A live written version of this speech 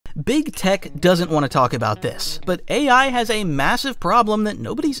Big tech doesn't want to talk about this, but AI has a massive problem that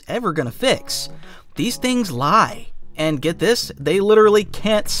nobody's ever gonna fix. These things lie. And get this, they literally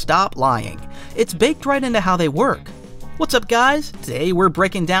can't stop lying. It's baked right into how they work. What's up guys? Today we're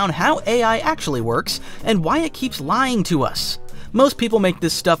breaking down how AI actually works and why it keeps lying to us. Most people make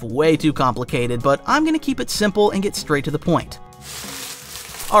this stuff way too complicated, but I'm gonna keep it simple and get straight to the point.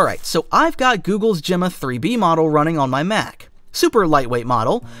 Alright, so I've got Google's Gemma 3B model running on my Mac. Super lightweight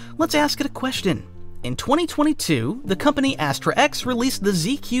model. Let's ask it a question. In 2022, the company Astra X released the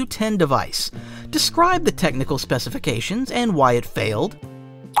ZQ-10 device. Describe the technical specifications and why it failed.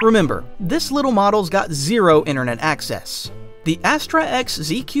 Remember, this little model's got zero internet access. The Astra X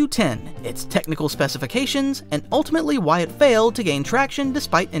ZQ-10, its technical specifications, and ultimately why it failed to gain traction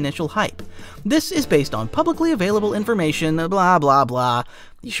despite initial hype. This is based on publicly available information, blah blah blah.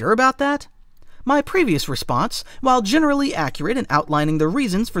 You sure about that? My previous response, while generally accurate in outlining the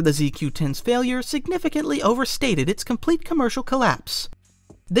reasons for the ZQ-10's failure, significantly overstated its complete commercial collapse.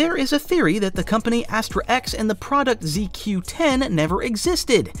 There is a theory that the company Astra X and the product ZQ-10 never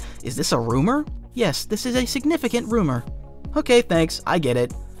existed. Is this a rumor? Yes, this is a significant rumor. Okay, thanks, I get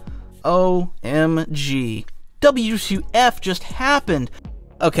it. OMG. WTF just happened?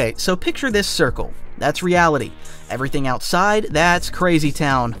 Okay, so picture this circle. That's reality. Everything outside, that's crazy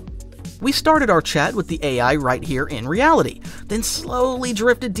town. We started our chat with the AI right here in reality, then slowly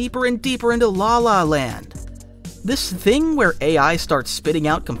drifted deeper and deeper into La La Land. This thing where AI starts spitting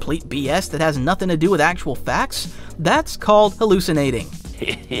out complete BS that has nothing to do with actual facts, that's called hallucinating.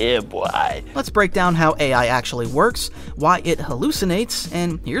 Yeah, boy. Let's break down how AI actually works, why it hallucinates,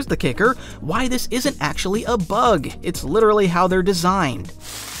 and here's the kicker, why this isn't actually a bug. It's literally how they're designed.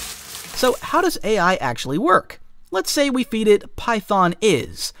 So how does AI actually work? Let's say we feed it Python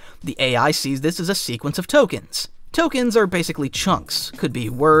is. The AI sees this as a sequence of tokens. Tokens are basically chunks. Could be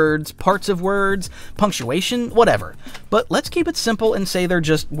words, parts of words, punctuation, whatever. But let's keep it simple and say they're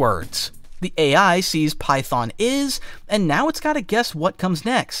just words. The AI sees Python is, and now it's got to guess what comes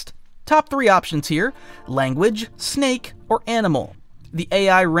next. Top three options here: language, snake, or animal. The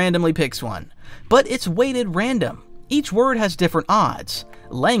AI randomly picks one, but it's weighted random. Each word has different odds.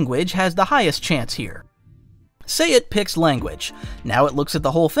 Language has the highest chance here. Say it picks language. Now it looks at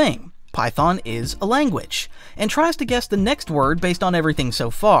the whole thing. Python is a language, and tries to guess the next word based on everything so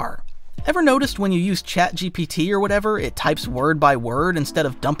far. Ever noticed when you use chatgpt or whatever, it types word by word instead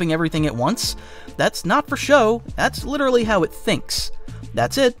of dumping everything at once? That's not for show, that's literally how it thinks.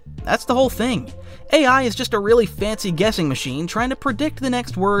 That's it, that's the whole thing. AI is just a really fancy guessing machine trying to predict the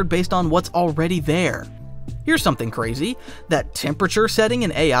next word based on what's already there. Here's something crazy. That temperature setting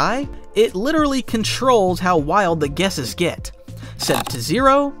in AI, it literally controls how wild the guesses get. Set it to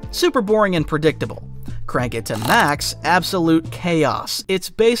 0, super boring and predictable. Crank it to max, absolute chaos. It's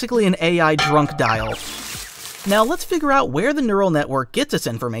basically an AI drunk dial. Now let's figure out where the neural network gets its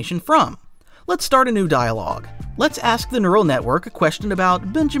information from. Let's start a new dialogue. Let's ask the neural network a question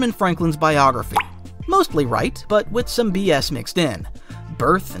about Benjamin Franklin's biography. Mostly right, but with some BS mixed in.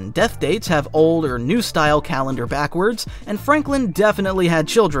 Birth and death dates have old or new style calendar backwards, and Franklin definitely had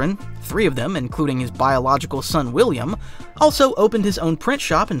children, 3 of them, including his biological son William, also opened his own print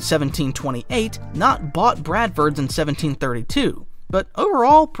shop in 1728, not bought Bradford's in 1732, but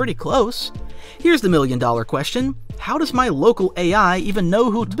overall pretty close. Here's the million-dollar question: how does my local AI even know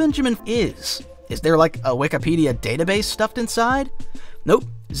who Benjamin is? Is there like a Wikipedia database stuffed inside? Nope.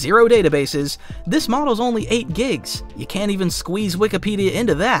 0 databases. This model's only 8 gigs. You can't even squeeze Wikipedia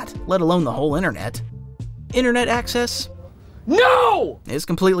into that, let alone the whole internet. Internet access? No! Is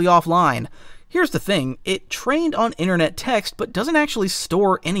completely offline. Here's the thing, it trained on internet text but doesn't actually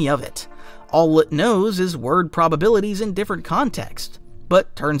store any of it. All it knows is word probabilities in different contexts.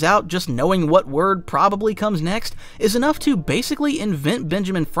 But turns out just knowing what word probably comes next is enough to basically invent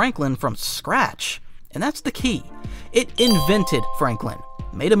Benjamin Franklin from scratch. And that's the key. It invented Franklin.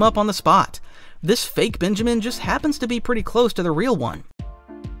 Made him up on the spot. This fake Benjamin just happens to be pretty close to the real one.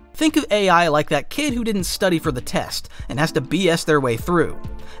 Think of AI like that kid who didn't study for the test and has to BS their way through.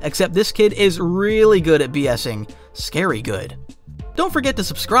 Except this kid is really good at BSing. Scary good. Don't forget to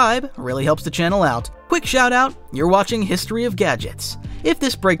subscribe, really helps the channel out. Quick shout out, you're watching History of Gadgets. If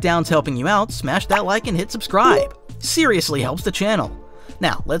this breakdown's helping you out, smash that like and hit subscribe. Seriously helps the channel.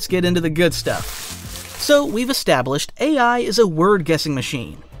 Now, let's get into the good stuff. So we've established AI is a word-guessing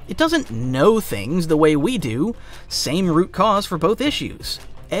machine. It doesn't know things the way we do. Same root cause for both issues.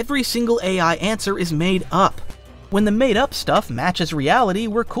 Every single AI answer is made up. When the made-up stuff matches reality,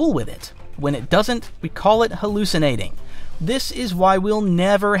 we're cool with it. When it doesn't, we call it hallucinating. This is why we'll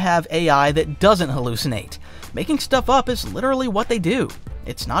never have AI that doesn't hallucinate. Making stuff up is literally what they do.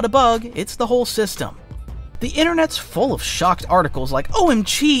 It's not a bug, it's the whole system. The internet's full of shocked articles like,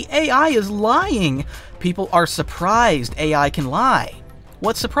 OMG, AI is lying! People are surprised AI can lie.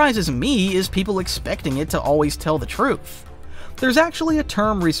 What surprises me is people expecting it to always tell the truth. There's actually a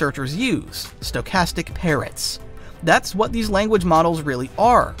term researchers use, stochastic parrots. That's what these language models really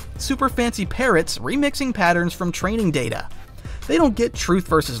are, super fancy parrots remixing patterns from training data. They don't get truth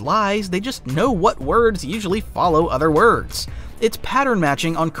versus lies, they just know what words usually follow other words. It's pattern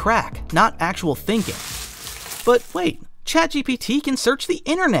matching on crack, not actual thinking. But wait, ChatGPT can search the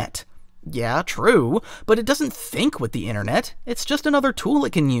internet! Yeah, true, but it doesn't think with the internet, it's just another tool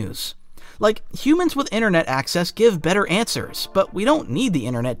it can use. Like, humans with internet access give better answers, but we don't need the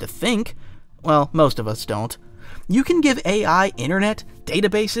internet to think. Well, most of us don't. You can give AI internet,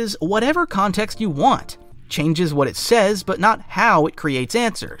 databases, whatever context you want. Changes what it says, but not how it creates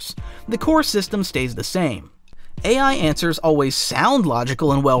answers. The core system stays the same. AI answers always sound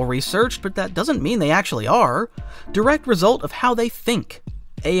logical and well-researched, but that doesn't mean they actually are. Direct result of how they think.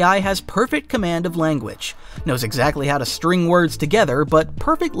 AI has perfect command of language, knows exactly how to string words together, but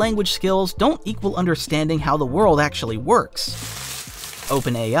perfect language skills don't equal understanding how the world actually works.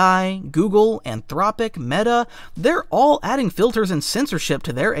 OpenAI, Google, Anthropic, Meta, they're all adding filters and censorship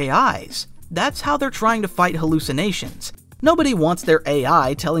to their AIs. That's how they're trying to fight hallucinations. Nobody wants their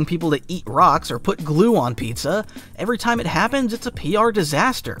AI telling people to eat rocks or put glue on pizza. Every time it happens, it's a PR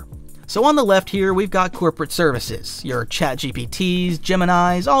disaster. So on the left here, we've got corporate services, your ChatGPTs,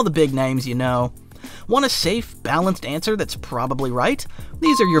 Geminis, all the big names you know. Want a safe, balanced answer that's probably right?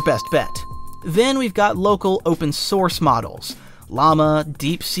 These are your best bet. Then we've got local open source models. Llama,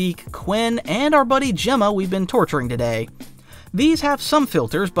 DeepSeek, Quinn, and our buddy Gemma we've been torturing today. These have some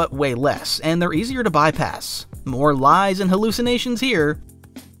filters, but way less, and they're easier to bypass. More lies and hallucinations here.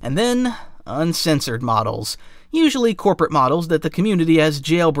 And then, uncensored models. Usually corporate models that the community has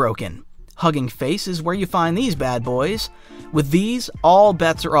jailbroken. Hugging Face is where you find these bad boys. With these, all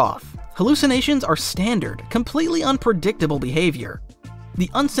bets are off. Hallucinations are standard, completely unpredictable behavior. The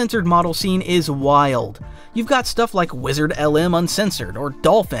uncensored model scene is wild. You've got stuff like Wizard LM Uncensored or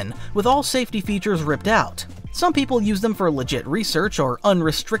Dolphin, with all safety features ripped out. Some people use them for legit research or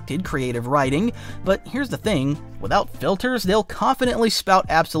unrestricted creative writing, but here's the thing, without filters, they'll confidently spout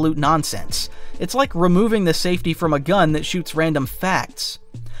absolute nonsense. It's like removing the safety from a gun that shoots random facts.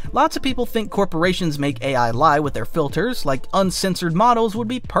 Lots of people think corporations make AI lie with their filters, like uncensored models would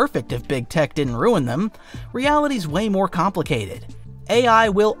be perfect if big tech didn't ruin them. Reality's way more complicated. AI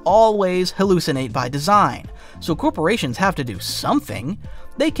will always hallucinate by design, so corporations have to do something.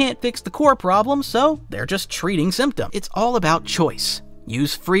 They can't fix the core problem, so they're just treating symptoms. It's all about choice.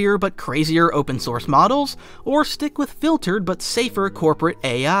 Use freer but crazier open source models, or stick with filtered but safer corporate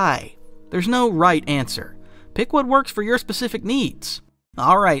AI. There's no right answer. Pick what works for your specific needs.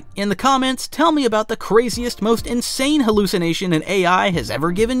 Alright, in the comments, tell me about the craziest, most insane hallucination an AI has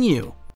ever given you.